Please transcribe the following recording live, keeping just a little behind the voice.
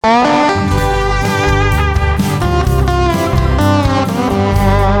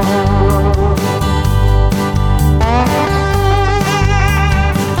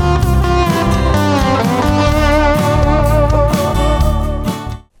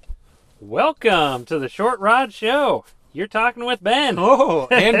Welcome to the Short Rod Show. You're talking with Ben. Oh,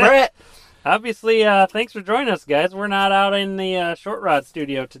 and Brett. Obviously, thanks for joining us, guys. We're not out in the Short Rod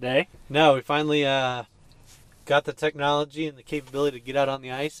studio today. No, we finally got the technology and the capability to get out on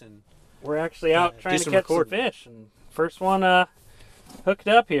the ice, and we're actually out trying to catch some recording. fish. And first one hooked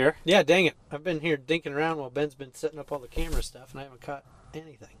up here. Yeah, dang it. I've been here dinking around while Ben's been setting up all the camera stuff, and I haven't caught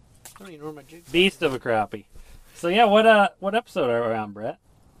anything. I don't even know where my jig's Beast of a crappie. So yeah, what episode are we on, Brett?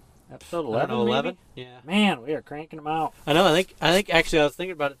 Episode 11, I don't know, 11? maybe? Yeah. Man, we are cranking them out. I know. I think actually I was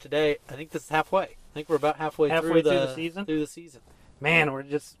thinking about it today. I think this is halfway. I think we're about halfway through the season. Through the season. Man, we're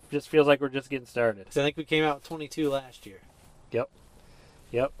just feels like we're just getting started. So I think we came out with 22 last year.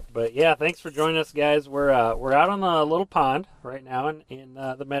 Yep. But yeah, thanks for joining us, guys. We're out on the little pond right now in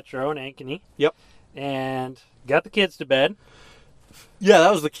the metro in Ankeny. Yep. And got the kids to bed. Yeah,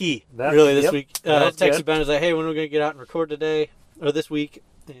 that was the key. This week. That was texted good. Ben, I was like, hey, when are we going to get out and record today or this week?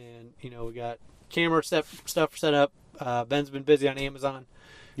 And we got camera stuff set up. Ben's been busy on Amazon,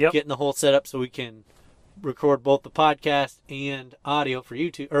 getting the whole setup so we can record both the podcast and audio for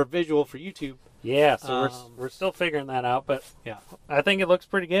YouTube or visual for YouTube. Yeah, so we're still figuring that out, but yeah, I think it looks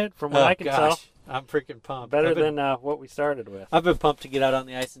pretty good from what I can tell. I'm freaking pumped. Better than what we started with. I've been pumped to get out on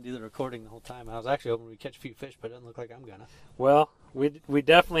the ice and do the recording the whole time. I was actually hoping we'd catch a few fish, but it doesn't look like I'm gonna. Well, we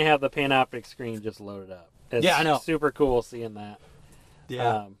definitely have the Panoptic screen just loaded up. It's I know. Super cool seeing that.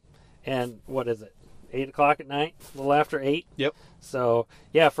 Yeah. And what is it? 8 o'clock at night? A little after 8? Yep. So,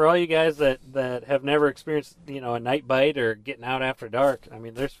 yeah, for all you guys that have never experienced, a night bite or getting out after dark, I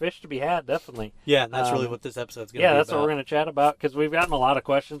mean, there's fish to be had, definitely. Yeah, and that's really what this episode's going to be about. Yeah, that's what we're going to chat about, because we've gotten a lot of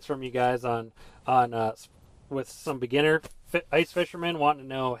questions from you guys on with some beginner ice fishermen wanting to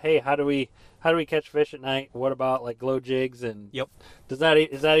know, hey, how do we catch fish at night? What about, like, glow jigs? And is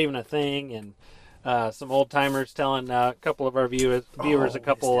that even a thing? And some old timers telling a couple of our viewers a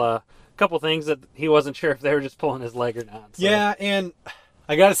couple things that he wasn't sure if they were just pulling his leg or not. So. Yeah, and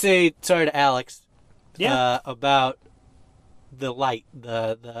I gotta say sorry to Alex. About the light,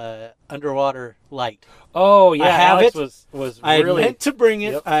 the underwater light. Oh yeah, I have Alex it. was I really meant to bring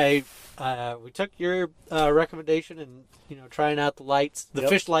it. Yep. We took your recommendation and trying out the lights, the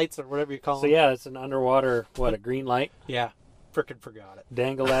fish lights or whatever you call them. So yeah, it's an underwater a green light. Yeah. Frickin' forgot it.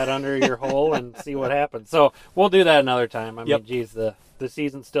 Dangle that under your hole and see what happens. So we'll do that another time. I mean, geez, the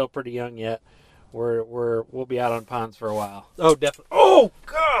season's still pretty young yet. We'll be out on ponds for a while. Oh, definitely. Oh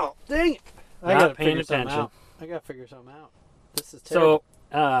God, dang it! I gotta pay attention. I gotta figure something out. This is terrible.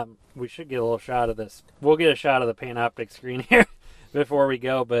 So we should get a little shot of this. We'll get a shot of the Panoptic screen here before we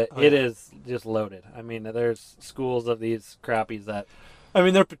go, but it is just loaded. I mean, there's schools of these crappies that. I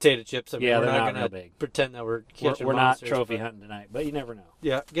mean, they're potato chips. I mean, we're not going to pretend that we're catching We're monsters, not trophy hunting tonight, but you never know.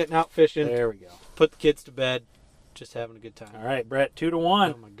 Yeah, getting out fishing. There we go. Put the kids to bed. Just having a good time. All right, Brett,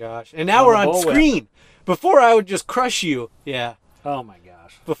 2-1. Oh, my gosh. And now we're on screen. Before, I would just crush you. Yeah. Oh, my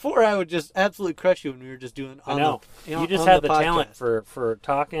gosh. Before, I would just absolutely crush you when we were just doing on I know. You just had the talent for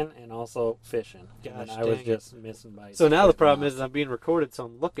talking and also fishing. Gosh, and I was just missing bites. So now the problem is I'm being recorded, so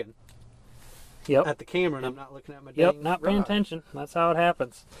I'm looking at the camera, and I'm not looking at my not paying attention. That's how it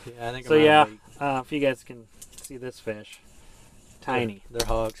happens. Yeah, I think so. If you guys can see this fish, tiny. They're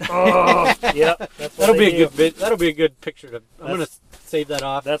hogs. Oh, yep. That'll be a good bit. That'll be a good picture. I'm gonna save that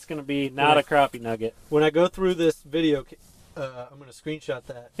off. That's gonna be not a crappie nugget. When I go through this video, I'm gonna screenshot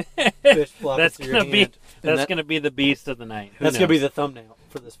that fish flopping through your hand. That's gonna be the beast of the night. That's gonna be the thumbnail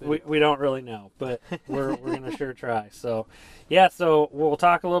for this video. We don't really know, but we're gonna sure try. So, so we'll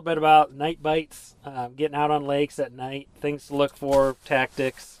talk a little bit about night bites, getting out on lakes at night, things to look for,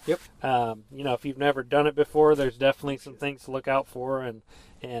 tactics. Yep. If you've never done it before, there's definitely some things to look out for, and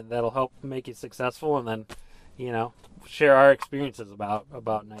that'll help make you successful. And then, share our experiences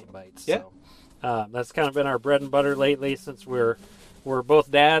about night bites. Yeah. So, that's kind of been our bread and butter lately since we're both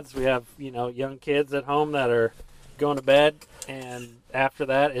dads. We have, young kids at home that are going to bed, and after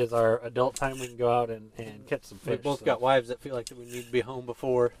that is our adult time. We can go out and catch some fish. We both got wives that feel like that we need to be home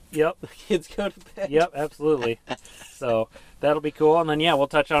before the kids go to bed. Yep, absolutely. So that'll be cool. And then, we'll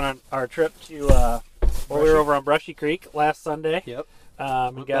touch on our trip to, we were over on Brushy Creek last Sunday. Yep.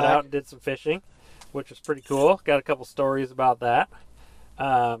 We got out and did some fishing, which was pretty cool. Got a couple stories about that.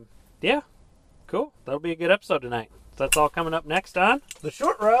 Cool. That'll be a good episode tonight. So that's all coming up next on The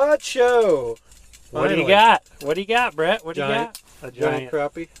Short Rod Show. What do you got? What do you got, Brett? What do you got? A giant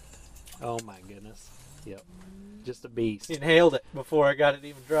crappie. Oh my goodness. Yep. Just a beast. Inhaled it before I got it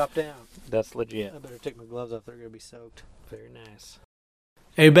even dropped down. That's legit. I better take my gloves off. They're going to be soaked. Very nice.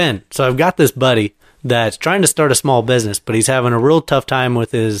 Hey, Ben. So I've got this buddy that's trying to start a small business, but he's having a real tough time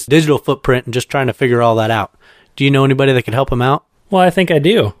with his digital footprint and just trying to figure all that out. Do you know anybody that could help him out? Well, I think I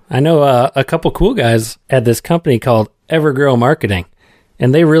do. I know a couple cool guys at this company called Evergrow Marketing,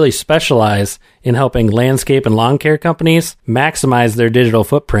 and they really specialize in helping landscape and lawn care companies maximize their digital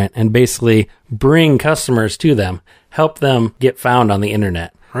footprint and basically bring customers to them, help them get found on the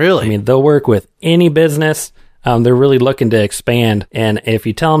internet. Really? I mean, they'll work with any business. They're really looking to expand. And if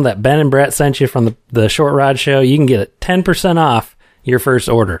you tell them that Ben and Brett sent you from the Short Rod Show, you can get 10% off your first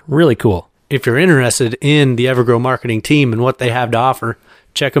order. Really cool. If you're interested in the Evergrow Marketing team and what they have to offer,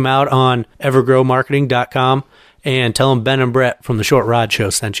 check them out on evergrowmarketing.com and tell them Ben and Brett from the Short Rod Show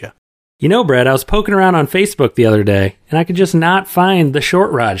sent you. You know, Brett, I was poking around on Facebook the other day, and I could just not find the Short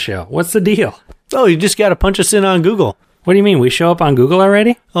Rod Show. What's the deal? Oh, you just got to punch us in on Google. What do you mean? We show up on Google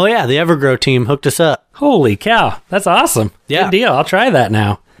already? Oh, yeah. The Evergrow team hooked us up. Holy cow. That's awesome. Yeah. Good deal. I'll try that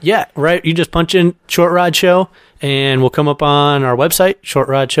now. Yeah, right. You just punch in Short Rod Show, and we'll come up on our website,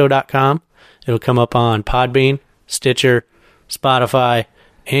 shortrodshow.com. It'll come up on Podbean, Stitcher, Spotify,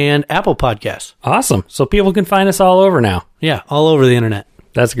 and Apple Podcasts. Awesome. So people can find us all over now. Yeah, all over the internet.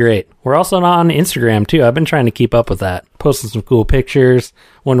 That's great. We're also on Instagram, too. I've been trying to keep up with that. Posting some cool pictures.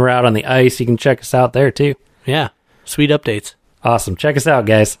 When we're out on the ice, you can check us out there, too. Yeah, sweet updates. Awesome. Check us out,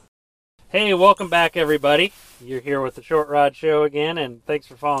 guys. Hey, welcome back, everybody. You're here with the Short Rod Show again, and thanks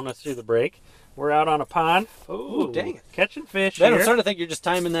for following us through the break. We're out on a pond. Ooh, dang it. Catching fish Ben, here. I'm starting to think you're just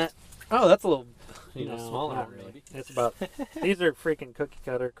timing that. Oh, that's a little, smaller. Not really. It's about, these are freaking cookie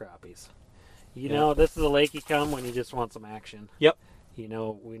cutter crappies. You know, this is a lake you come when you just want some action. Yep. You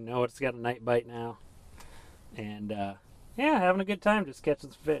know, we know it's got a night bite now. And, yeah, having a good time just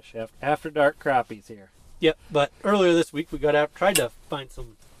catching some fish. After dark crappies here. Yep, but earlier this week we got out, tried to find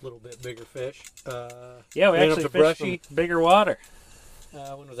some little bit bigger fish. Yeah, we ran actually up to fished Brushy. some bigger water.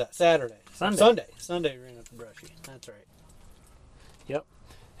 When was that? Saturday. Sunday. Sunday we ran up to Brushy. That's right. Yep.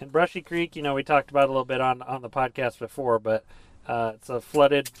 And Brushy Creek, you know, we talked about it a little bit on the podcast before, but it's a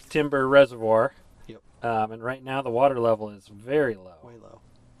flooded timber reservoir. Yep. And right now the water level is very low. Way low.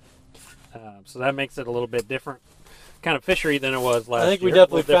 So that makes it a little bit different kind of fishery than it was last year. I think we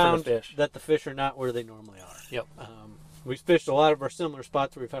definitely found fish. that the fish are not where they normally are. Yep. We've fished a lot of our similar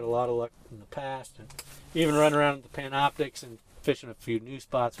spots where we've had a lot of luck in the past, and even run around the Panoptics and fishing a few new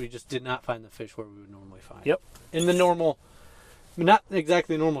spots. We just did not find the fish where we would normally find. Yep. In the normal, not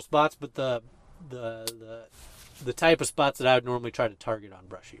exactly normal spots, but the type of spots that I would normally try to target on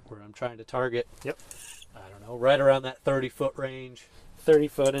Brushy, where I'm trying to target. Yep. I don't know, right around that 30-foot range. 30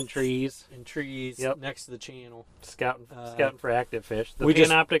 foot in trees. Yep. Next to the channel. Scouting for active fish. The we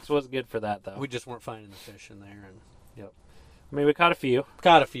Panoptics was good for that, though. We just weren't finding the fish in there. And yep. I mean, we caught a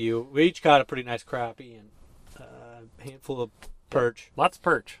few. We each caught a pretty nice crappie and a handful of perch. Yep. Lots of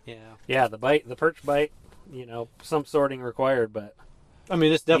perch. Yeah. Yeah, the perch bite, you know, some sorting required, but I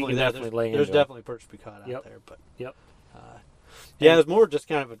mean, it's definitely there. There's definitely perch to be caught out there, but yep. Yeah, it was more just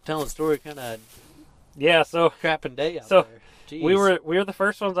kind of a telling story, kind of crapping day out there. Jeez. We were the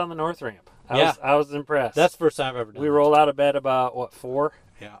first ones on the north ramp. I was impressed. That's the first time I've ever done. We rolled out of bed about 4?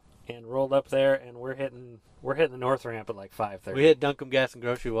 Yeah. And rolled up there, and we're hitting the north ramp at like 5:30. We hit Duncombe Gas and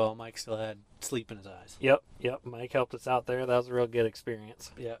Grocery while Mike still had sleep in his eyes. Yep. Mike helped us out there. That was a real good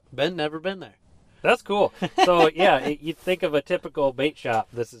experience. Yeah. Ben never been there. That's cool. So yeah, you think of a typical bait shop.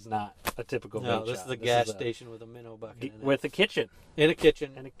 This is not a typical bait shop. No, this is a gas station with a minnow bucket with a kitchen. In a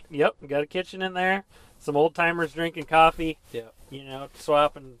kitchen. Yep, got a kitchen in there. Some old timers drinking coffee. Yeah. You know,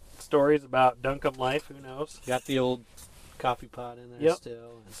 swapping stories about Duncombe life. Who knows? Got the old coffee pot in there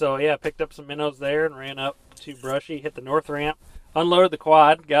still. So yeah, picked up some minnows there and ran up to Brushy, hit the north ramp, unloaded the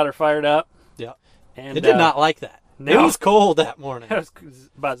quad, got her fired up. Yeah. And it did not like that. No. It was cold that morning. It was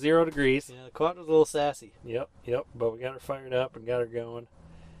about 0 degrees. Yeah, the quad was a little sassy. Yep. But we got her fired up and got her going.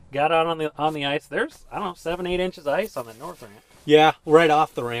 Got out on the ice. There's 7-8 inches of ice on the north ramp. Yeah, right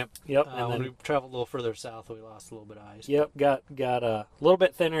off the ramp. Yep. And when we traveled a little further south, we lost a little bit of ice. Yep. Got a little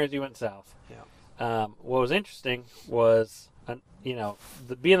bit thinner as you went south. Yeah. What was interesting was,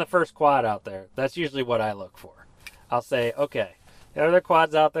 being the first quad out there. That's usually what I look for. I'll say, okay, are there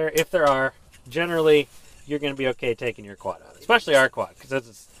quads out there? If there are, generally you're going to be okay taking your quad out, especially our quad because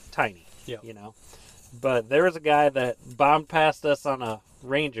it's tiny. Yeah. You know. But there was a guy that bombed past us on a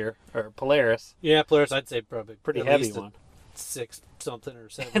Ranger or Polaris. Yeah, Polaris. I'd say probably pretty heavy one. 6 something or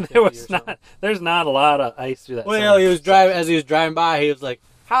 7. And there's not a lot of ice through that. Well, as he was driving by, he was like,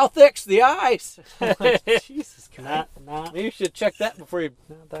 "How thick's the ice?" Like, Jesus Christ! Maybe you should check that before you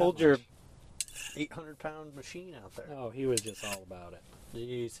pulled your 800-pound machine out there. Oh, he was just all about it.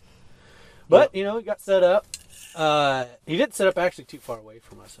 Jeez. But he got set up. He didn't set up actually too far away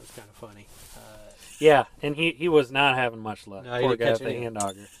from us. It's kind of funny. Yeah, and he was not having much luck. No, he Poor didn't guy catch with the anything. hand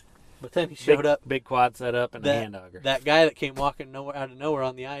auger. But then he showed up. Big quad setup and a hand auger. That guy that came walking out of nowhere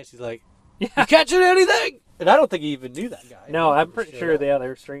on the ice, he's like, yeah. "You catching anything?" And I don't think he even knew that guy. No, I'm pretty sure they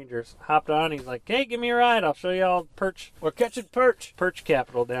were strangers. Hopped on. He's like, "Hey, give me a ride. I'll show you all perch. We're catching perch. Perch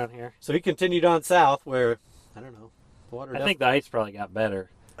capital down here." So he continued on south, where I don't know. Water. I think the ice probably got better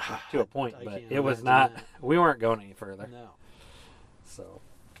to a point, but it was not. That. We weren't going any further. No. So,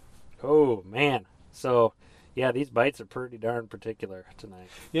 oh man. So, yeah, these bites are pretty darn particular tonight.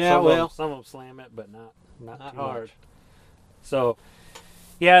 Yeah, some of them slam it, but not too hard. Much. So,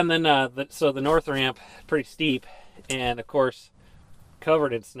 yeah, and then the north ramp pretty steep, and of course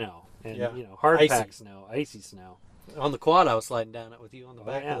covered in snow and hard packed snow, icy snow. On the quad, I was sliding down it with you on the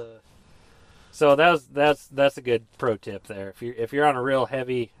back of the. So that's a good pro tip there. If you're on a real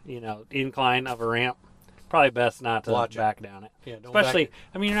heavy incline of a ramp, probably best not to back down it. Yeah, don't especially back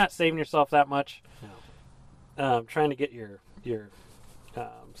it. I mean you're not saving yourself that much. No. Trying to get your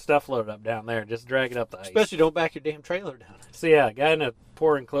stuff loaded up down there, just drag it up the ice. Especially don't back your damn trailer down. So yeah, a guy in a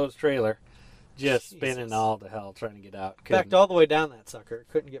poor enclosed trailer, just spinning all to hell trying to get out. Backed all the way down that sucker.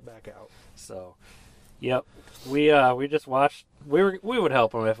 Couldn't get back out. So, yep, we just watched. We would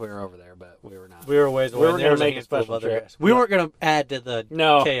help him if we were over there, but we were not. We were ways away. We were going to make a special trip. Guys. We weren't going to add to the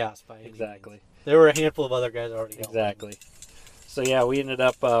chaos by any exactly. means. There were a handful of other guys already. Exactly. So yeah, we ended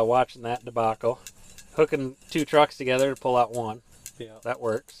up watching that debacle, hooking 2 trucks together to pull out one. Yeah, that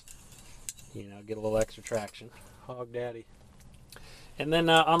works. Get a little extra traction. Hog daddy. And then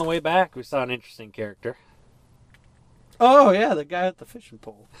on the way back, we saw an interesting character. Oh yeah, the guy with the fishing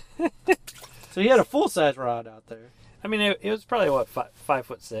pole. So he had a full size rod out there. I mean, it was probably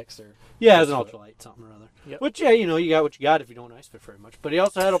 5'6" or yeah, it was an ultralight something or other. Yep. Which you got what you got if you don't ice fish very much. But he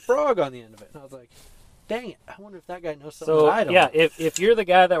also had a frog on the end of it, and I was like, dang it! I wonder if that guy knows something that I don't. Yeah, if you're the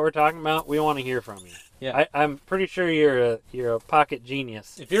guy that we're talking about, we want to hear from you. Yeah, I'm pretty sure you're a pocket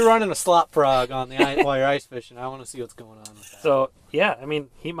genius. If you're running a slop frog on the ice while you're ice fishing, I want to see what's going on with that. So yeah, I mean,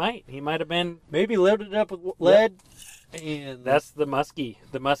 he might have been maybe loaded it up with lead, and that's the musky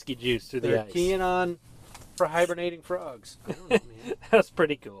juice through the ice. They're keying on for hibernating frogs. I don't know, man. That's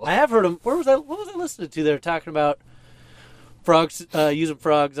pretty cool. I have heard them. What was I listening to? They were talking about frogs, using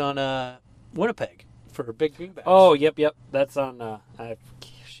frogs on Winnipeg for big greenbacks. Oh, yep. That's on.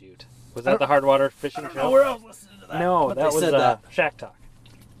 Shoot, was that the Hardwater Fishing Show? Where I was listening to that. No, that was Shack Talk.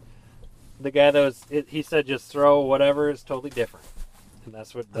 The guy that was, he said just throw whatever is totally different, and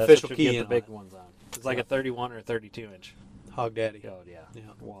that's what you get the big ones on. It's like a 31 or a 32 inch. Hog daddy. Oh yeah,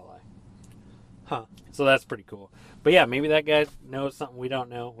 walleye. Huh. So that's pretty cool. But yeah, maybe that guy knows something we don't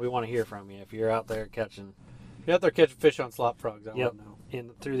know. We want to hear from you if you're out there catching. If you're out there catching fish on slop frogs, I want to know.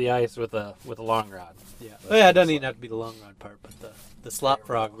 Through the ice with a long rod. Yeah. It doesn't even have to be the long rod part, but the slop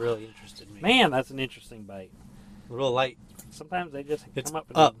frog really interested me. Man, that's an interesting bite. A little light. Sometimes they just come up.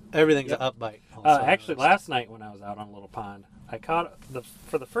 Up. Everything's an up bite. Actually, last night when I was out on a little pond, I caught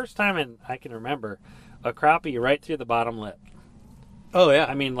for the first time I can remember a crappie right through the bottom lip. Oh yeah.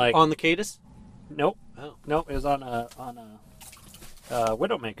 I mean, like on the Cadus? Nope. Oh. Nope. It was on a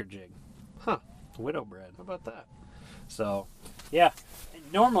Widowmaker jig. Huh. Widow bread. How about that? So, yeah.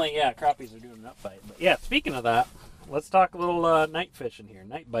 Normally, crappies are doing an up bite. But yeah, speaking of that, let's talk a little night fishing here,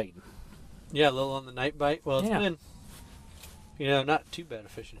 night biting. Yeah, a little on the night bite. Well, it's been, not too bad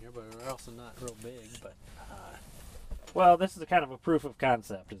of fishing here, but we're also not real big. But well, this is a kind of a proof of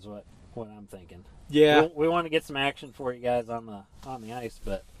concept, is what I'm thinking. Yeah, we want to get some action for you guys on the ice,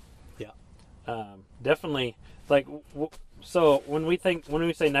 but definitely like. So when we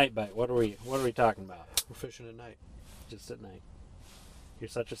say night bite, what are we talking about? We're fishing at night. Just at night. You're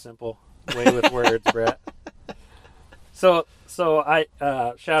such a simple way with words, Brett. So I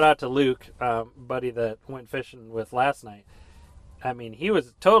shout out to Luke, buddy that went fishing with last night. I mean, he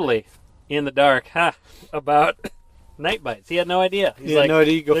was totally in the dark about night bites. He had no idea. He's like, no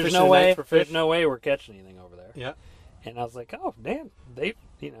idea you go there's fishing no at way, night for fish. There's no way we're catching anything over there. Yeah. And I was like, oh, damn, they,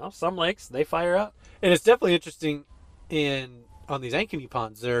 some lakes, they fire up. And it's definitely interesting on these ankeny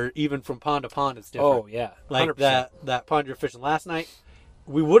ponds. They're even from pond to pond, it's different. Oh, yeah. 100%. Like that pond you're fishing last night.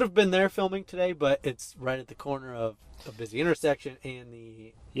 We would have been there filming today, but it's right at the corner of a busy intersection, and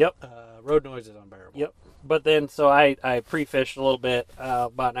the road noise is unbearable. Yep. But then, so I pre-fished a little bit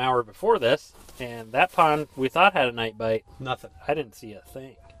about an hour before this, and that pond we thought had a night bite. Nothing. I didn't see a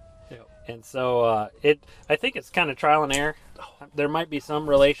thing. Yep. And so I think it's kind of trial and error. There might be some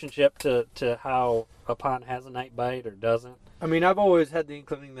relationship to how a pond has a night bite or doesn't. I mean, I've always had the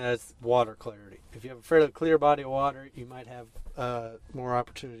inkling that it's water clarity. If you have a fairly clear body of water, you might have more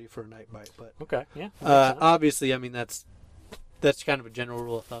opportunity for a night bite. But okay, yeah. Obviously, I mean that's kind of a general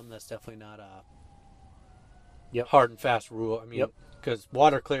rule of thumb. That's definitely not a hard and fast rule. I mean, because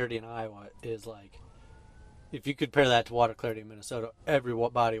water clarity in Iowa is like, if you compare that to water clarity in Minnesota, every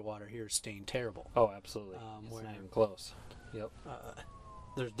body of water here is stained terrible. Oh, absolutely. It's not even close. Yep.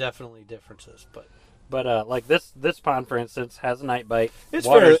 There's definitely differences, but like this pond, for instance, has a night bite. It's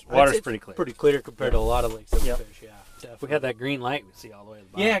water's it's pretty clear. Pretty clear compared to a lot of lakes that we fish. Yeah, definitely. We had that green light we see all the way to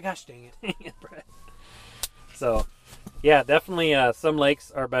the bottom. Yeah, gosh dang it. Right. So, yeah, definitely some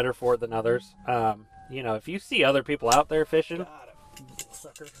lakes are better for it than others. If you see other people out there fishing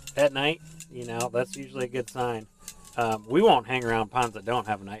at night, that's usually a good sign. We won't hang around ponds that don't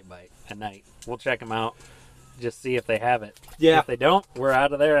have a night bite at night. We'll check them out, just see if they have it. Yeah. If they don't, we're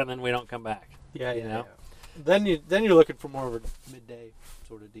out of there, and then we don't come back. Yeah, Yeah. Then you're looking for more of a midday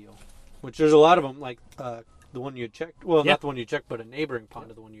sort of deal, which there's a lot of them. Like the one you checked, well, not the one you checked, but a neighboring pond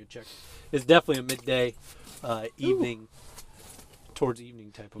to the one you checked is definitely a midday, evening, towards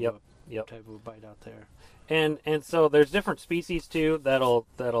evening type of type of a bite out there. And so there's different species too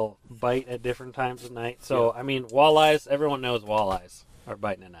that'll bite at different times of night. So I mean, walleyes. Everyone knows walleyes are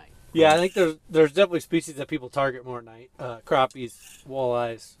biting at night. Yeah, I think there's definitely species that people target more at night. Crappies,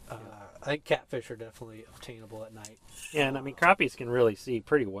 walleyes. I think catfish are definitely obtainable at night. Yeah, and I mean crappies can really see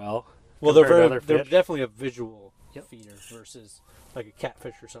pretty well. Well, they're definitely a visual feeder versus like a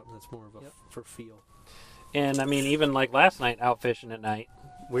catfish or something that's more of a for feel. And I mean, even like last night out fishing at night,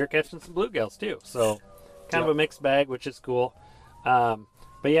 we were catching some bluegills too. So kind of a mixed bag, which is cool. But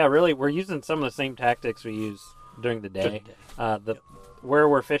yeah, really, we're using some of the same tactics we use during the day. Where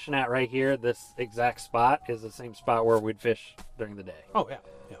we're fishing at right here, this exact spot is the same spot where we'd fish during the day. Oh yeah.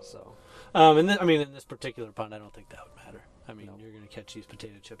 So, in this particular pond, I don't think that would matter. I mean, you're going to catch these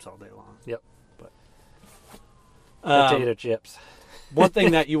potato chips all day long. Yep. But potato chips. One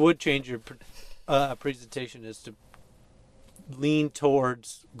thing that you would change your presentation is to lean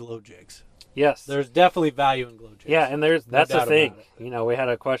towards glow jigs. Yes. There's definitely value in glow jigs. Yeah, and that's the thing. We had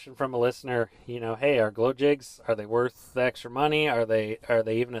a question from a listener, hey, are glow jigs, are they worth the extra money? Are they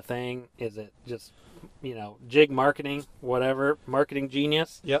even a thing? Is it just, jig marketing, whatever, marketing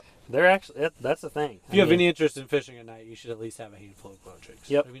genius? Yep. They're actually, that's the thing. If you have any interest in fishing at night, you should at least have a handful of glow jigs.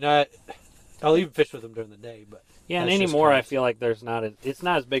 Yep. I mean, I'll even fish with them during the day, but yeah, and anymore I feel like it's not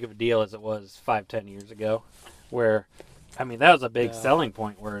as big of a deal as it was 5-10 years ago, where I mean, that was a big selling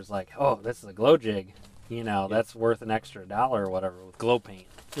point where it's like, oh, this is a glow jig. That's worth an extra $1 or whatever with glow paint.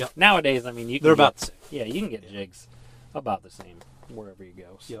 Yep. Nowadays, I mean, they're about the same. Yeah, you can get jigs about the same wherever you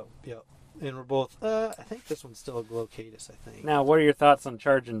go. So. Yep. And we're both, I think this one's still a glow cadis, I think. Now, what are your thoughts on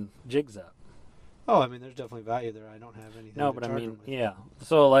charging jigs up? Oh, I mean, there's definitely value there. I don't have anything. No, but I mean, yeah.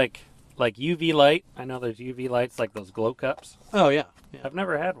 So, like UV light, I know there's UV lights, like those glow cups. Oh, yeah. I've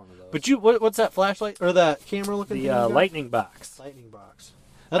never had one of those. But what's that flashlight or that camera looking? The lightning box. Lightning box.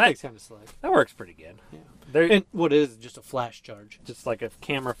 That thing's kind of slick. That works pretty good. Yeah. And what is just a flash charge? Just like a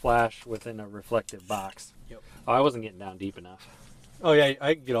camera flash within a reflective box. Yep. Oh, I wasn't getting down deep enough. Oh yeah,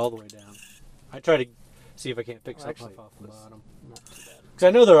 I can get all the way down. I try to see if I can't pick something up off the bottom. Not too bad. Because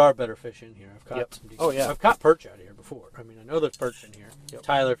I know there are better fish in here. I've caught some decent. Oh yeah. I've caught perch out here before. I mean, I know there's perch in here. Yep.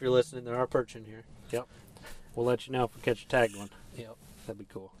 Tyler, if you're listening, there are perch in here. Yep. We'll let you know if we catch a tagged one. Yep. That'd be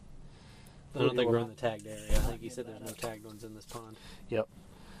cool. I don't think we're in the tagged area. I think he said there's no tagged ones in this pond. Yep.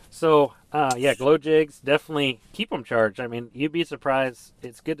 So, glow jigs, definitely keep them charged. I mean, you'd be surprised.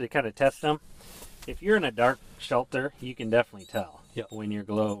 It's good to kind of test them. If you're in a dark shelter, you can definitely tell when your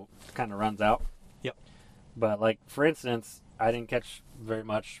glow kind of runs out. Yep. But, like, for instance, I didn't catch very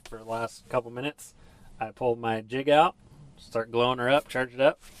much for the last couple minutes. I pulled my jig out, start glowing her up, charge it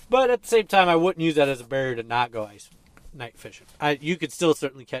up. But at the same time, I wouldn't use that as a barrier to not go night fishing. You could still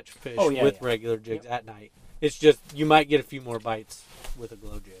certainly catch fish with regular jigs at night. It's just you might get a few more bites with a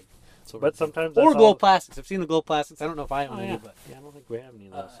glow jig. But sometimes or glow plastics. I've seen the glow plastics. I don't know if I own any, but I don't think we have any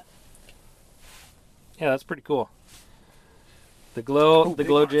of those. Yeah, that's pretty cool. The glow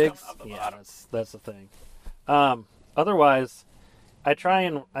jigs. Yeah, that's the thing. Otherwise, I try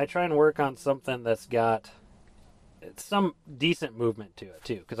and work on something that's got some decent movement to it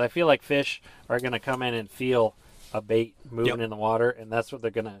too, because I feel like fish are going to come in and feel a bait moving in the water, and that's what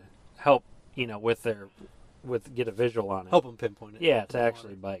they're going to help get a visual on it. Help them pinpoint it. Yeah, to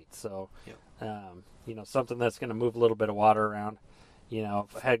actually bite. So, something that's going to move a little bit of water around.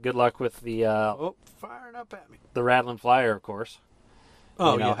 I've had good luck with the firing up at me. The rattling flyer, of course.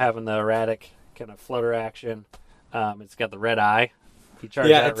 Having the erratic kind of flutter action. It's got the red eye. If you charge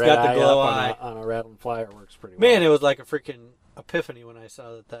that red eye, glow up on a rattling flyer, it works pretty well. Man, it was like a freaking epiphany when I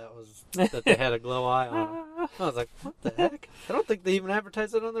saw that they had a glow eye on them. I was like, what the heck? I don't think they even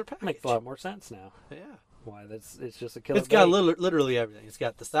advertise it on their package. Makes a lot more sense now. Yeah. Why? It's just a killer. It's got literally everything. It's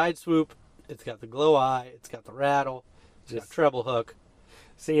got the side swoop. It's got the glow eye. It's got the rattle. Just treble hook.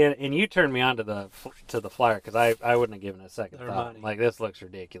 See, and you turned me on to the flyer because I wouldn't have given it a second thought. Money. Like, this looks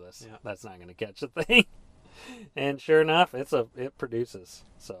ridiculous. Yeah. That's not going to catch a thing. And sure enough, it produces.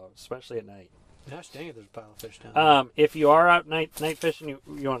 So especially at night. Gosh dang it, there's a pile of fish down there. If you are out night fishing,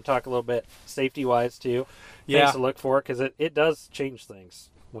 you want to talk a little bit safety wise too. Yeah. Things to look for because it does change things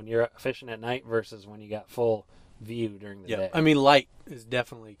when you're fishing at night versus when you got full view during the day. I mean, light is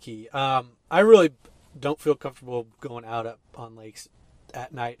definitely key. I really don't feel comfortable going out up on lakes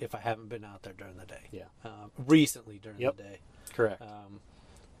at night if I haven't been out there during the day. Yeah. Recently during the day. Correct.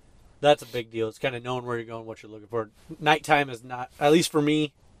 That's a big deal. It's kind of knowing where you're going, what you're looking for. Nighttime is not, at least for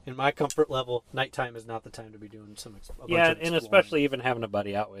me, in my comfort level, nighttime is not the time to be doing a bunch of and especially even having a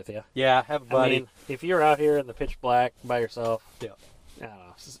buddy out with you. Yeah, have a buddy. I mean, if you're out here in the pitch black by yourself, yeah, I don't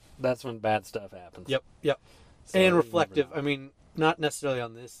know, that's when bad stuff happens. Yep. So and reflective. I mean, not necessarily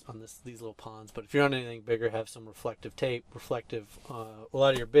on these little ponds, but if you're on anything bigger, have some reflective tape, a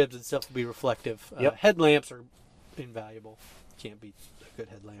lot of your bibs and stuff will be reflective. Headlamps are invaluable. Can't beat a good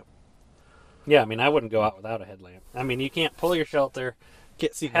headlamp. Yeah, I mean, I wouldn't go out without a headlamp. I mean, you can't pull your shelter,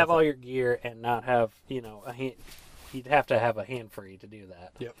 have all your gear, and not have, a hand. You'd have to have a hand free to do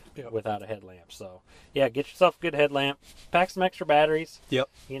that. Yep. Without a headlamp. So, yeah, get yourself a good headlamp. Pack some extra batteries. Yep.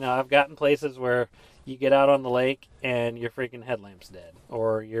 I've gotten places where you get out on the lake and your freaking headlamp's dead,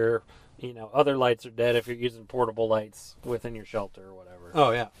 or your, other lights are dead if you're using portable lights within your shelter or whatever. Oh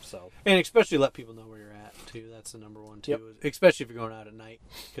yeah. So, and especially let people know where you're at too. That's the number one too. Yep. Especially if you're going out at night,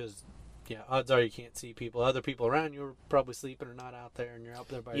 because odds are you can't see people. Other people around you are probably sleeping or not out there, and you're out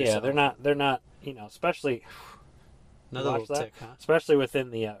there by yourself. Yeah, they're not. Especially. Another little tick, huh? Especially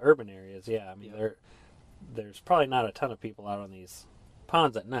within the urban areas. Yeah, I mean, there's probably not a ton of people out on these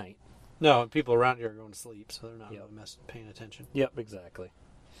ponds at night. No, and people around here are going to sleep, so they're not really paying attention. Yep, exactly.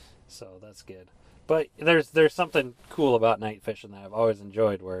 So that's good. But there's something cool about night fishing that I've always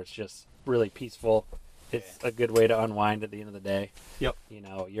enjoyed, where it's just really peaceful. It's a good way to unwind at the end of the day. Yep.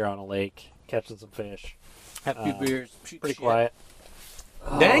 You're on a lake catching some fish. Have a few beers. Pretty quiet.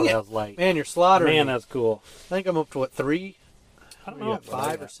 Dang it! That was light. Man, you're slaughtering. Man, that's cool. I think I'm up to 3? I don't know.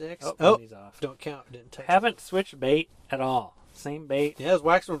 5 or 6? Oh, he's off. Don't count. Didn't touch. Haven't switched bait at all. Same bait. Yeah, those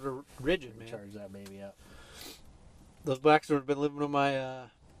waxworms are rigid, man. Charge that baby up. Those waxworms have been living on my,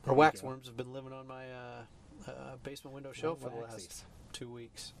 waxworms have been living on my basement window shelf for the last 2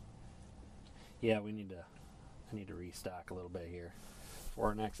 weeks. Yeah, I need to restock a little bit here for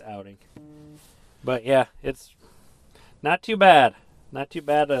our next outing. But yeah, it's not too bad. Not too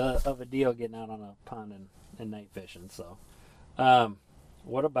bad of a deal getting out on a pond and night fishing. So,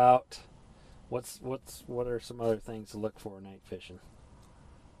 what about what are some other things to look for night fishing?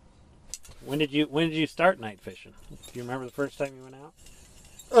 When did you start night fishing? Do you remember the first time you went out?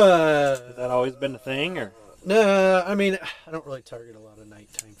 Has that always been a thing, or? No, I mean, I don't really target a lot of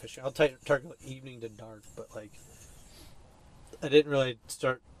nighttime fishing. I'll target evening to dark, but I didn't really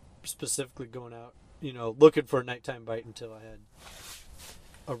start specifically going out, looking for a nighttime bite until I had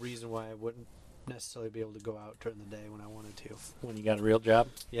a reason why I wouldn't necessarily be able to go out during the day when I wanted to. When you got a real job?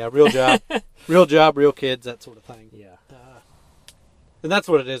 Yeah, real job. Real job, real kids, that sort of thing. Yeah. And that's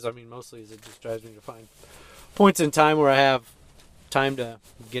what it is. I mean, mostly is it just drives me to find points in time where I have time to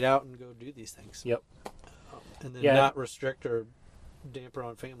get out and go do these things. Yep. And then not restrict or damper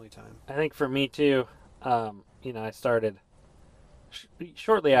on family time. I think for me too, I started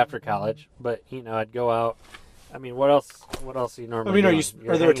shortly after college, but I'd go out. I mean, what else do you normally? I mean,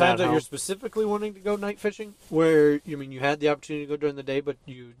 are there times that you're specifically wanting to go night fishing where you had the opportunity to go during the day, but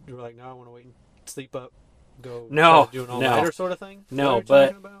you were like, no, I want to wait and sleep up, go do an all-nighter sort of thing? No,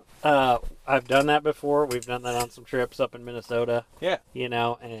 but I've done that before. We've done that on some trips up in Minnesota. Yeah,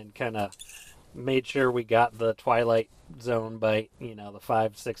 and kind of made sure we got the twilight zone bite. The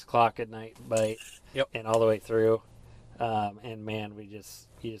 5-6 o'clock at night bite. Yep. And all the way through. And man, you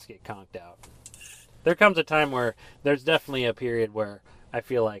just get conked out. There comes a time where there's definitely a period where I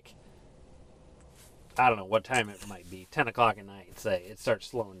feel like, I don't know what time it might be, 10 o'clock at night, say, it starts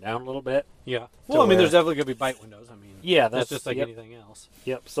slowing down a little bit. Yeah. Well, there's definitely going to be bite windows. I mean, yeah, that's just like anything else.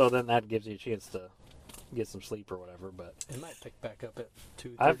 Yep, so then that gives you a chance to get some sleep or whatever. But it might pick back up at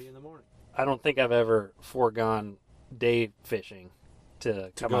 2:30 in the morning. I don't think I've ever foregone day fishing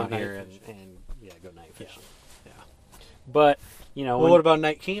to come out here and go night fishing. Yeah. But, what about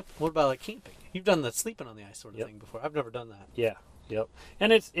night camp? What about camping? You've done the sleeping on the ice sort of thing before. I've never done that. Yeah. Yep.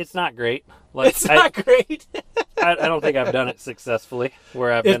 And it's not great. It's not great. I don't think I've done it successfully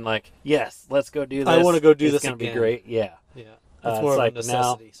where I've been like, yes, let's go do this. I want to go do this again. It's going to be great. Yeah. Yeah. It's more of a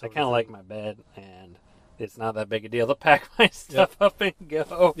necessity. Now, I kind of like my bed, and it's not that big a deal to pack my stuff up and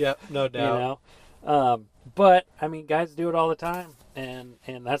go. Yeah, no doubt. But I mean, guys do it all the time, and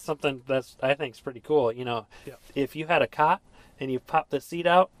that's something that's I think is pretty cool. You know, Yep. if you had a cot and you popped the seat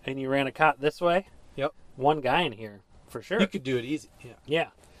out and you ran a cot this way, Yep. one guy in here for sure. You could do it easy. Yeah. Yeah,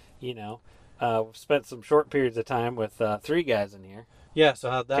 you know, we've spent some short periods of time with 3 guys in here Yeah. So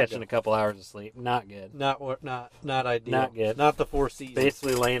how'd that catching go? a couple hours of sleep. Not good. Not ideal. Not good. Not the 4 seasons.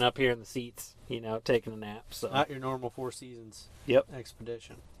 Basically laying up here in the seats, you know, taking a nap. So Not your normal 4 seasons. Yep.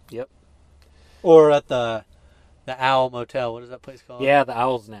 Expedition. Yep. Or at the Owl Motel. What is that place called? Yeah, the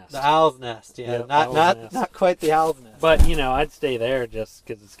Owl's Nest. The Owl's Nest. Yeah. Yep, not Owl's not Nest. not quite the Owl's Nest. But you know, I'd stay there just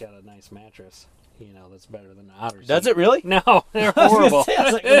because it's got a nice mattress. You know, that's better than the Otter. Does seat. it really? No, they're I was gonna horrible. say, I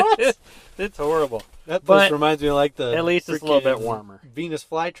was like, what? It's horrible. That place But reminds me of like the at least it's a little bit freaking warmer. Venus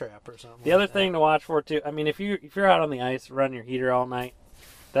flytrap or something. The other thing to watch for too. I mean, if you're out on the ice, run your heater all night.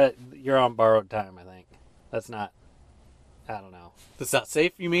 That you're on borrowed time. I think that's not. I don't know. That's not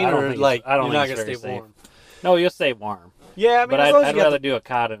safe. You mean, I don't or think like it's- I don't you're not think gonna it's stay very warm? No, you'll stay warm. Yeah, I mean, But as long as I'd you got rather do a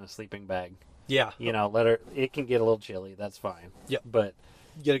cot in a sleeping bag. yeah, You know, let her. It can get a little chilly. That's fine. Yep. But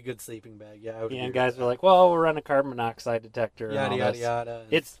get a good sleeping bag. Yeah, I would. yeah, agree and with guys that. are like, well, we'll run a carbon monoxide detector. and yada all yada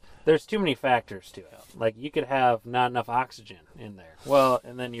this. yada. There's too many factors to it. Like you could have not enough oxygen in there. Well,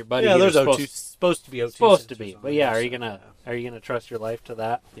 and then your buddy yeah, heater's there's O2 supposed to be O2. supposed to sensors be. on But there, yeah, so, are you gonna trust your life to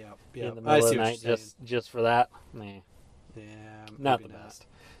that Yeah, yeah. in the I middle of see the what night you're just for that? Nah, yeah, not maybe the best.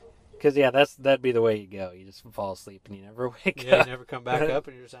 Because yeah, that'd be the way you go. You just fall asleep and you never wake Yeah, up. you never come back up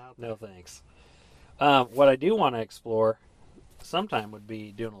and you're just out. No thanks. What I do want to explore sometime would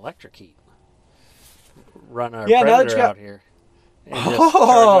be doing electric heat. Run our Yeah, now that Predator you got- out here. And just Oh, charge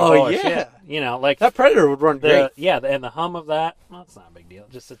up all yeah. shit. You know, like That Predator would run great. and the hum of that. Well, it's not a big deal. It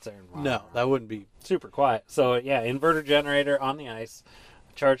just sits there and No, that wouldn't be. super quiet. So yeah, inverter generator on the ice,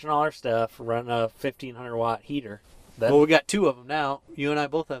 charging all our stuff. Run a 1500-watt heater. Well, we got 2 of them now. You and I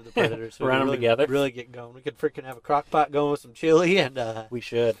both have the Predators. So we Run 'em really, together. Really get going. We could freaking have a crock pot going with some chili, and We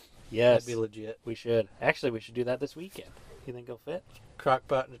should. Yes, that'd be legit. we should. Actually, we should do that this weekend. You think it'll fit? Crock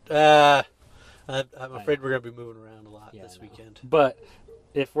pot. I'm afraid we're gonna be moving around a lot Yeah, this I know. weekend. But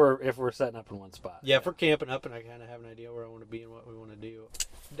if we're setting up in one spot. Yeah, if we're camping up and I kind of have an idea where I want to be and what we want to do,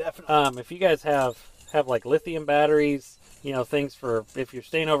 definitely. If you guys have like lithium batteries, you know, things for if you're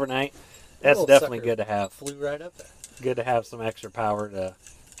staying overnight, that's Little definitely sucker good to have. Flew right up there. Good to have some extra power to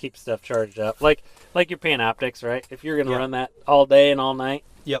keep stuff charged up. Like your Panoptics, right? If you're gonna Yeah. run that all day and all night,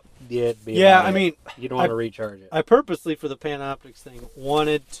 Yep. it'd be Yeah, about I it. mean, you'd want to recharge it. I purposely for the Panoptics thing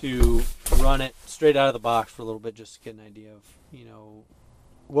wanted to run it straight out of the box for a little bit just to get an idea of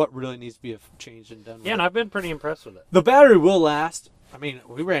what really needs to be changed and done. With Yeah, and it. I've been pretty impressed with it. The battery will last. I mean,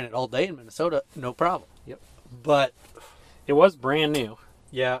 we ran it all day in Minnesota, no problem. Yep. But It was brand new.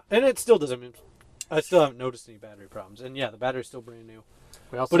 yeah, and it still doesn't. I mean, I still haven't noticed any battery problems. And yeah, the battery's still brand new,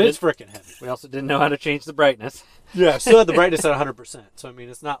 We also but it's did, freaking heavy. we also didn't know how to change the brightness. Yeah, still had the brightness at 100%. So I mean,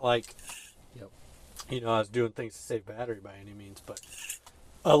 it's not like, Yep. I was doing things to save battery by any means, but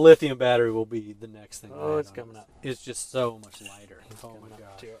a lithium battery will be the next thing. Oh, I it's add on coming this. up. It's just so much lighter. Oh my Coming up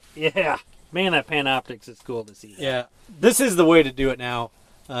god. to it. Yeah, man, that Panoptics is cool to see. That. Yeah, this is the way to do it now.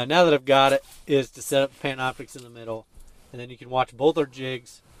 Now that I've got it, is to set up Panoptics in the middle, and then you can watch both our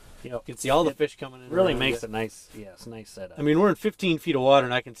jigs. Yep. You can see all the It fish coming in. Really around makes it. a nice setup. I mean, we're in 15 feet of water,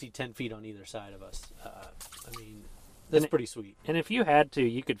 and I can see 10 feet on either side of us. I mean, that's And pretty sweet. And if you had to,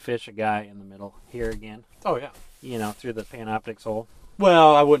 you could fish a guy in the middle here again. Oh yeah. You know, through the Panoptics hole.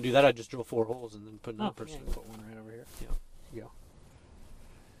 Well, I wouldn't do that. I'd just drill 4 holes and then put another yeah, person. you can put one right over here. Yeah. There you go.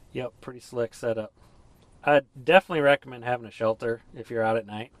 Yep, pretty slick setup. I'd definitely recommend having a shelter if you're out at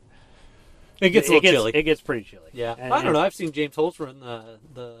night. It gets a little chilly. It gets pretty chilly. Yeah, And- I don't know. I've seen James Holtz run the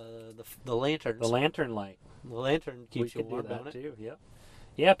lanterns. The lantern light. The lantern We keeps you could do warm, that don't it? too. Yep.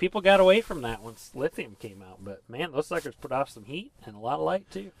 Yeah, people got away from that once lithium came out, but man, those suckers put off some heat and a lot of light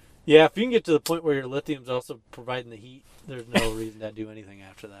too. Yeah, if you can get to the point where your lithium's also providing the heat, there's no reason to do anything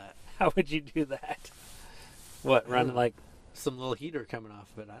after that. How would you do that? What, running like? Some little heater coming off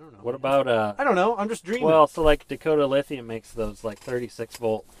of it. I don't know. What about I don't know. I'm just dreaming. Well, so like Dakota Lithium makes those like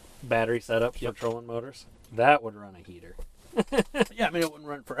 36-volt battery setups Yep. for trolling motors. That would run a heater, yeah, I mean it wouldn't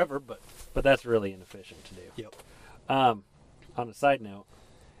run forever, but but that's really inefficient to do. yep. On a side note,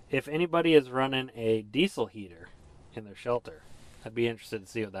 if anybody is running a diesel heater in their shelter, I'd be interested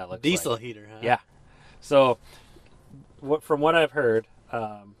to see what that looks like. Diesel heater, huh? Yeah. So, from what I've heard,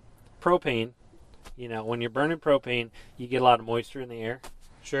 propane, when you're burning propane, you get a lot of moisture in the air.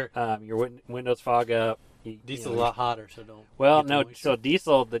 Sure. Your windows fog up. Diesel's a lot hotter, so don't. Well, get the no. moisture.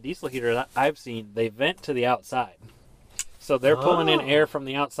 So the diesel heater that I've seen, they vent to the outside. So they're pulling in Oh. air from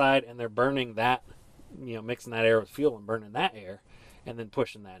the outside, and they're burning that, mixing that air with fuel and burning that air, and then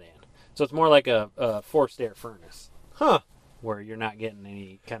pushing that in. So it's more like a forced air furnace. Huh. Where you're not getting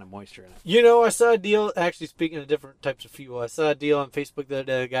any kind of moisture in it. You know, I saw a deal, actually speaking of different types of fuel, I saw a deal on Facebook the other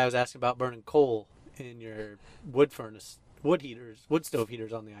day. The guy was asking about burning coal in your wood furnace, wood stove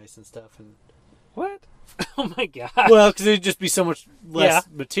heaters on the ice and stuff. And what? Oh my god. Well, because it'd just be so much less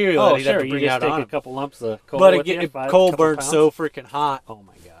material that he'd have to bring you just out take on a couple lumps of coal. But if coal burns so freaking hot. Oh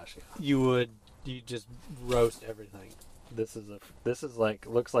my gosh. Yeah. You just roast everything. This is like,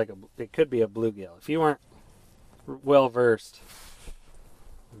 looks like it could be a bluegill. If you weren't well versed.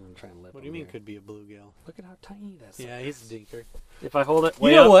 I'm trying to lip. What do you mean could be a bluegill? Look at how tiny that is. Yeah, he's a dinker. If I hold it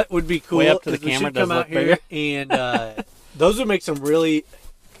way up, what would be cool way up to the we camera, should come does out look here bigger. and those would make some really.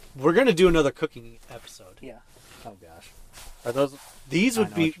 We're gonna do another cooking episode. Yeah. Oh gosh. Are those? These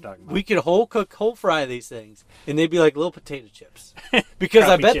would be. We could whole fry these things, and they'd be like little potato chips. Because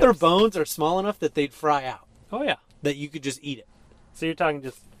I bet their chips. bones are small enough that they'd fry out. Oh yeah. That you could just eat it. So you're talking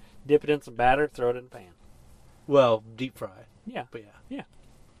just dip it in some batter, throw it in the pan. Well, deep fry. Yeah. But yeah. Yeah.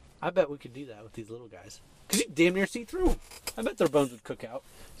 I bet we could do that with these little guys. Because you damn near see through them. I bet their bones would cook out.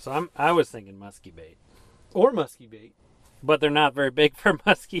 So I was thinking musky bait. Or musky bait. But they're not very big for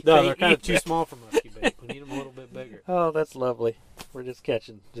musky bait. No, they're kind of too small for musky bait. We need them a little bit bigger. Oh, that's lovely. We're just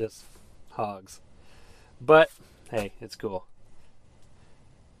catching just hogs. But, hey, it's cool.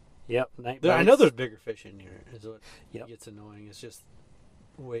 Yep. I know there's bigger fish in here is what gets annoying. It's just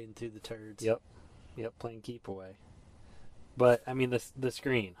wading through the turds. Yep. Yep, playing keep away. But, I mean, the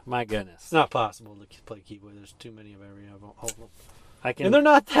screen, my goodness. It's not possible to play keep away. There's too many of every of them. And they're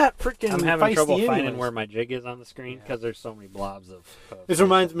not that freaking I'm having trouble anyways. finding where my jig is on the screen because there's so many blobs of this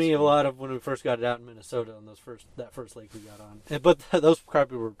reminds me of a lot of when we first got it out in Minnesota on that first lake we got on. But those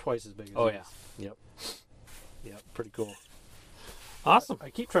crappie were twice as big as these. Yeah. Yep, pretty cool. Awesome.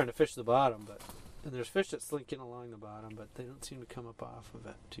 I keep trying to fish the bottom, and there's fish that slink in along the bottom, but they don't seem to come up off of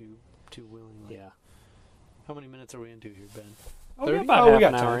it too willingly. Yeah. How many minutes are we into here, Ben? We got half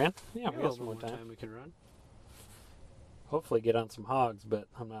an hour in. Yeah, we got some more time we can run. Hopefully get on some hogs, but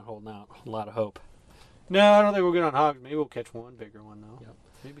I'm not holding out a lot of hope. No, I don't think we'll get on hogs. Maybe we'll catch one bigger one, though. Yep.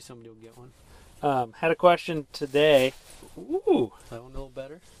 Maybe somebody will get one. Had a question today. Ooh. That one a little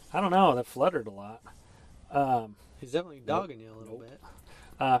better? I don't know. That fluttered a lot. He's definitely dogging you a little bit.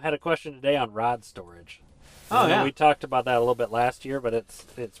 Had a question today on rod storage. Oh, yeah. We talked about that a little bit last year, but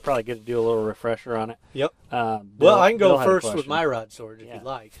it's probably good to do a little refresher on it. Yep. Bill, I can go Bill first with my rod storage if you'd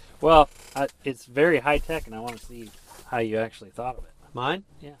like. Well, it's very high tech, and I want to see how you actually thought of it. Mine?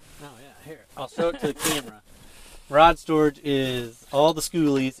 Yeah. Oh, yeah. Here. I'll show it to the camera. Rod storage is all the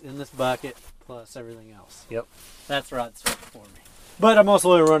schoolies in this bucket plus everything else. Yep. That's rod storage for me. But I'm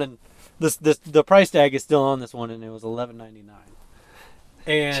also only running the price tag is still on this one, and it was $11.99.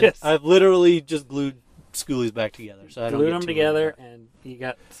 And I've literally just glued schoolies back together, so I don't glued them together, and you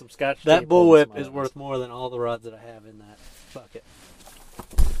got some Scotch tape. That bullwhip is worth more than all the rods that I have in that bucket.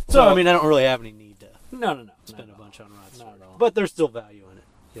 So I mean, I don't really have any need to spend a bunch on rods. Not at all. But there's still value in it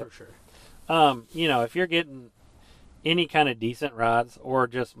for sure. If you're getting any kind of decent rods or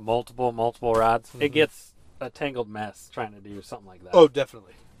just multiple rods, it gets a tangled mess trying to do something like that. Oh,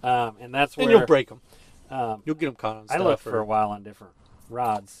 definitely. And that's where you'll break them. You'll get them caught on stuff. I looked for a while on different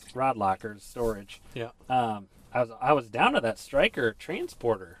rod lockers, storage. Yeah. I was down to that Striker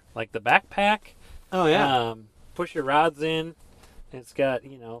transporter, like the backpack. Oh yeah. Push your rods in. It's got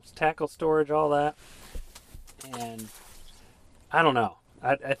tackle storage, all that. And I don't know.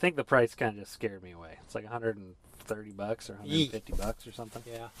 I think the price kind of just scared me away. It's like $130 or $150 or something.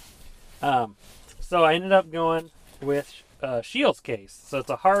 Yeah. So I ended up going with Shields case. So it's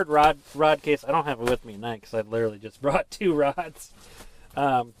a hard rod case. I don't have it with me tonight because I literally just brought 2 rods.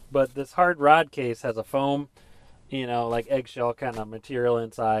 But this hard rod case has a foam, like eggshell kind of material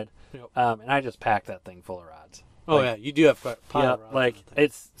inside. Yep. And I just packed that thing full of rods. Oh yeah, you do have quite a pile of rods. Like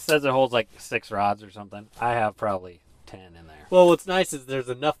it says it holds like 6 rods or something. I have probably 10 in there. Well, what's nice is there's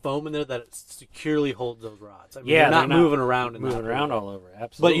enough foam in there that it securely holds those rods. I mean, they're not moving around all over.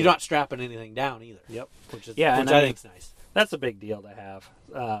 Absolutely. But you're not strapping anything down either. Yep. Which I think is nice. That's a big deal to have,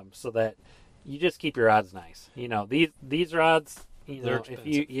 so that you just keep your rods nice. These rods, they're expensive.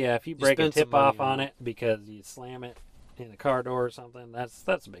 if you break a tip off on it because you slam it in a car door or something, that's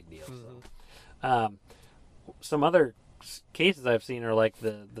a big deal. Mm-hmm. So, some other cases I've seen are like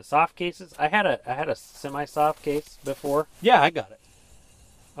the soft cases. I had a semi-soft case before. Yeah, I got it.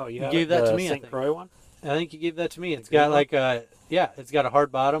 Oh, you gave that to me. St. Croix one. I think you gave that to me. It's got like it's got a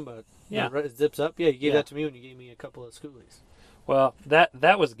hard bottom, but it zips up. Yeah, you gave that to me when you gave me a couple of schoolies. Well,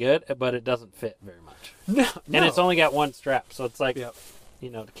 that was good, but it doesn't fit very much. No. And it's only got one strap, so it's like, to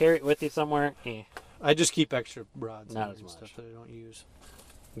carry it with you somewhere. I just keep extra rods. Not as much. Stuff that I don't use.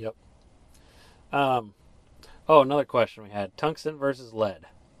 Yep. Oh, another question we had: tungsten versus lead.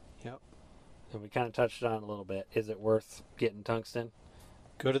 Yep. And we kind of touched on it a little bit. Is it worth getting tungsten?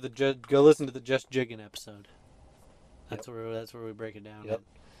 Go listen to the Just Jigging episode. That's where we break it down. Yep.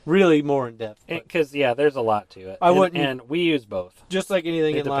 Really more in depth. Because there's a lot to it. And we use both. Just like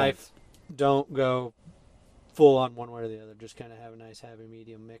anything in life, don't go full on one way or the other. Just kind of have a nice happy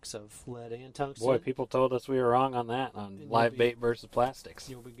medium mix of lead and tungsten. Boy, people told us we were wrong on that, on live bait versus plastics.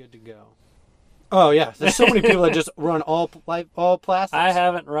 You'll be good to go. Oh yeah, there's so many people that just run all plastics. I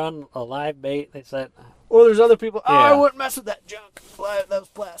haven't run a live bait. They said. Or there's other people. Oh, I wouldn't mess with that junk. Those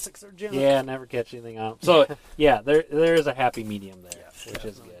plastics are junk. Yeah, never catch anything on them. So there is a happy medium there, which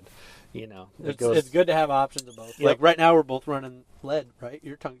is good. It's good to have options of both. Yep. Like right now, we're both running lead, right?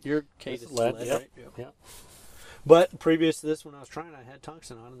 Your case is lead, yep. Right? Yep. But previous to this, when I was trying, I had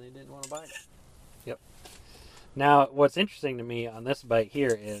tungsten on, and they didn't want to buy it. Yep. Now, what's interesting to me on this bite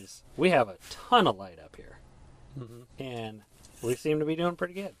here is we have a ton of light up here, and we seem to be doing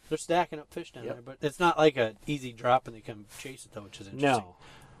pretty good. They're stacking up fish down there, but it's not like an easy drop and they come chase it, though, which is interesting.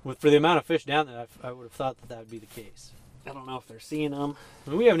 No. For the amount of fish down there, I would have thought that would be the case. I don't know if they're seeing them.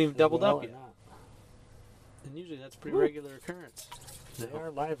 We haven't even doubled up yet. And usually that's a pretty regular occurrence. They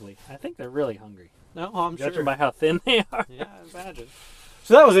are lively. I think they're really hungry. No, I'm sure. Judging by how thin they are. Yeah, I imagine.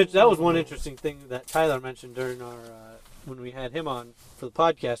 So that was one interesting thing that Tyler mentioned during our when we had him on for the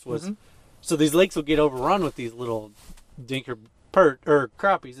podcast was so these lakes will get overrun with these little dinker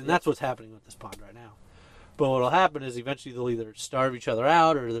crappies, and that's what's happening with this pond right now. But what'll happen is eventually they'll either starve each other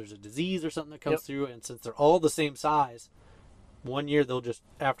out, or there's a disease or something that comes through, and since they're all the same size, one year they'll just,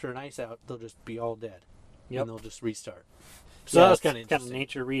 after an ice out, they'll just be all dead, and they'll just restart. So that was kind of interesting. Kind of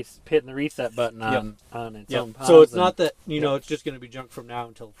nature hitting the reset button on its own ponds. So it's not that it's just going to be junk from now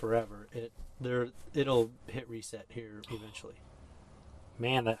until forever. It'll hit reset here eventually.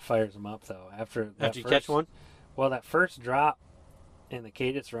 Man, that fires them up though. After you catch one. Well, that first drop and the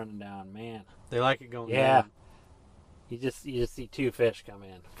cadence running down, man. They like it going down. Yeah. You just see two fish come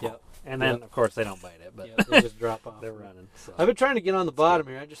in. Yep. And then, of course, they don't bite it. But they just drop off. They're running. So. I've been trying to get on the bottom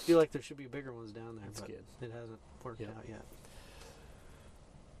here. I just feel like there should be bigger ones down there. That's good. It hasn't worked out yet.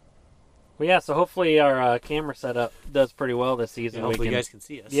 Well, yeah, so hopefully our camera setup does pretty well this season. Yeah, hopefully you guys can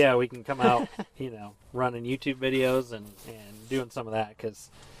see us. Yeah, we can come out, running YouTube videos and doing some of that because,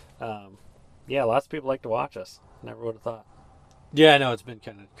 lots of people like to watch us. Never would have thought. Yeah, I know. It's been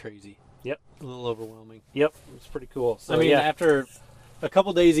kind of crazy. Yep. A little overwhelming. Yep. It's pretty cool. So, after a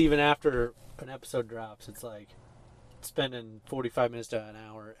couple days, even after an episode drops, it's like spending 45 minutes to an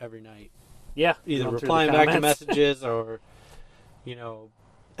hour every night. Yeah. Either replying back to messages or,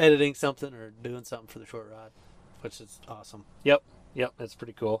 editing something or doing something for the short rod, which is awesome. Yep. It's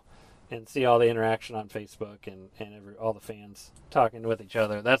pretty cool. And see all the interaction on Facebook and all the fans talking with each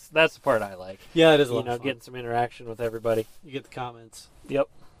other. That's the part I like. Yeah, it is a lot of fun. Getting some interaction with everybody. You get the comments. Yep.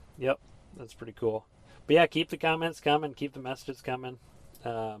 That's pretty cool. But yeah, keep the comments coming. Keep the messages coming.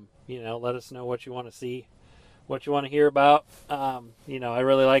 Let us know what you want to see, what you want to hear about. I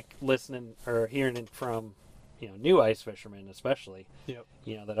really like listening or hearing from, new ice fishermen especially. Yep.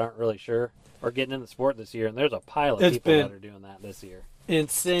 That aren't really sure or getting in the sport this year. And there's a pile of people that are doing that this year.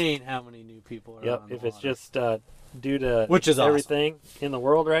 Insane how many new people are on the If it's just due to which is everything in the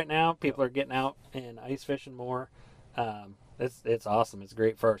world right now, people are getting out and ice fishing more. It's awesome. It's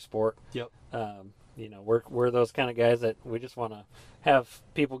great for our sport. Yep. We're those kind of guys that we just want to have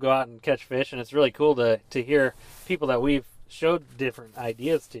people go out and catch fish, and it's really cool to hear people that we've showed different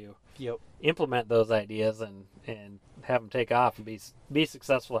ideas to implement those ideas and have them take off and be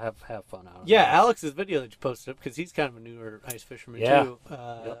successful, have fun out of it. Yeah, Alex's video that you posted up, because he's kind of a newer ice fisherman too.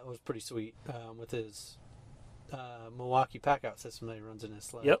 That was pretty sweet with his Milwaukee pack-out system that he runs in his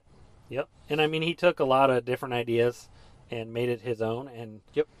sled. Yep. And he took a lot of different ideas and made it his own. And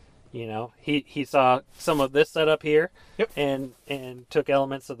he saw some of this setup here, and took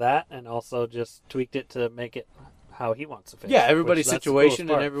elements of that, and also just tweaked it to make it how he wants to fish. Yeah, everybody's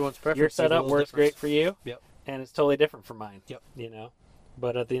situation and everyone's preference. Your setup works great for you. Yep. And it's totally different from mine. Yep.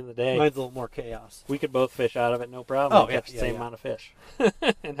 But at the end of the day, mine's a little more chaos. We could both fish out of it, no problem. Oh, catch the same amount of fish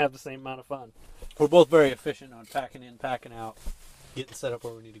and have the same amount of fun. We're both very efficient on packing in, packing out, getting set up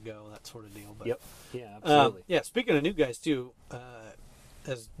where we need to go, that sort of deal. But, yeah, absolutely. Speaking of new guys too,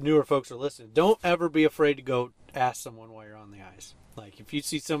 as newer folks are listening, don't ever be afraid to go ask someone while you're on the ice. Like if you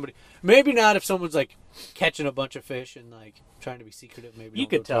see somebody, maybe not if someone's like catching a bunch of fish and like trying to be secretive. Maybe you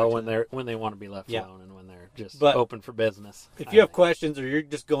could tell when they want to be left alone and when they're just open for business. If you have questions or you're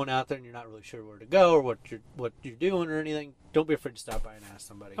just going out there and you're not really sure where to go or what you're doing or anything, don't be afraid to stop by and ask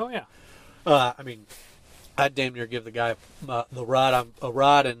somebody. Oh yeah. I'd damn near give the guy a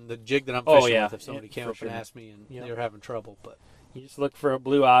rod and the jig that I'm fishing with if somebody came up and asked me and they were having trouble. But you just look for a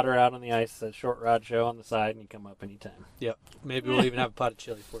blue otter out on the ice, a short rod show on the side, and you come up anytime. Yep. Maybe we'll even have a pot of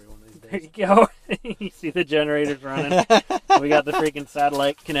chili for you one of these days. There you go. You see the generators running. We got the freaking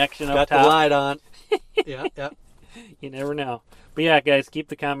satellite connection up top. Got the light on. Yeah. You never know. But yeah, guys, keep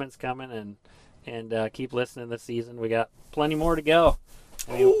the comments coming and keep listening this season. We got plenty more to go.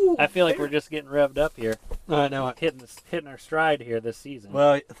 I feel like we're just getting revved up here. I know it. Hitting our stride here this season.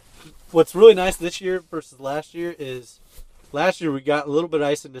 Well, what's really nice this year versus last year is last year we got a little bit of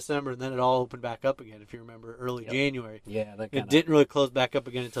ice in December, and then it all opened back up again, if you remember, early January. Yeah. It didn't really close back up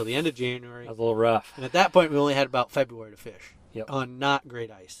again until the end of January. That was a little rough. And at that point, we only had about February to fish on not great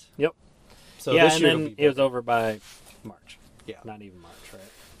ice. Yep. So this year and then it was over by March. Yeah. Not even March, right?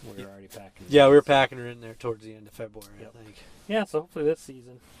 We were already packing. Yeah, we were packing her in there towards the end of February, I think. Yeah, so hopefully this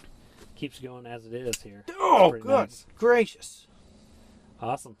season keeps going as it is here. Oh, good nice. Gracious.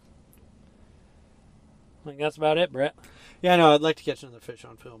 Awesome. I think that's about it, Brett. Yeah, no, I'd like to catch another fish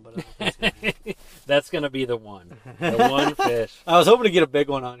on film, but I don't think that's going to be the one. The one fish. I was hoping to get a big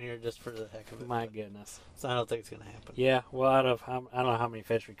one on here just for the heck of it. My goodness. So I don't think it's going to happen. Yeah, well, I don't know how many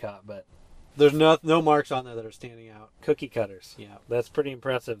fish we caught, but there's no marks on there that are standing out. Cookie cutters. Yeah, that's pretty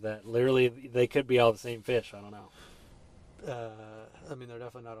impressive that literally they could be all the same fish. I don't know. I mean, they're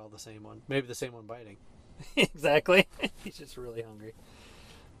definitely not all the same one. Maybe the same one biting. Exactly. He's just really hungry.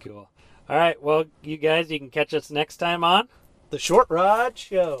 Cool. All right. Well, you guys, you can catch us next time on the Short Rod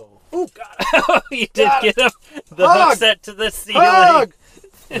Show. Oh, God. You did get him. The hook set to the ceiling. Hug!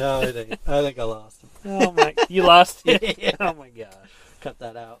 No, I think I lost him. Oh, my. You lost it? Yeah. Oh, my gosh. Cut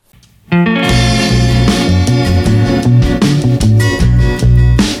that out.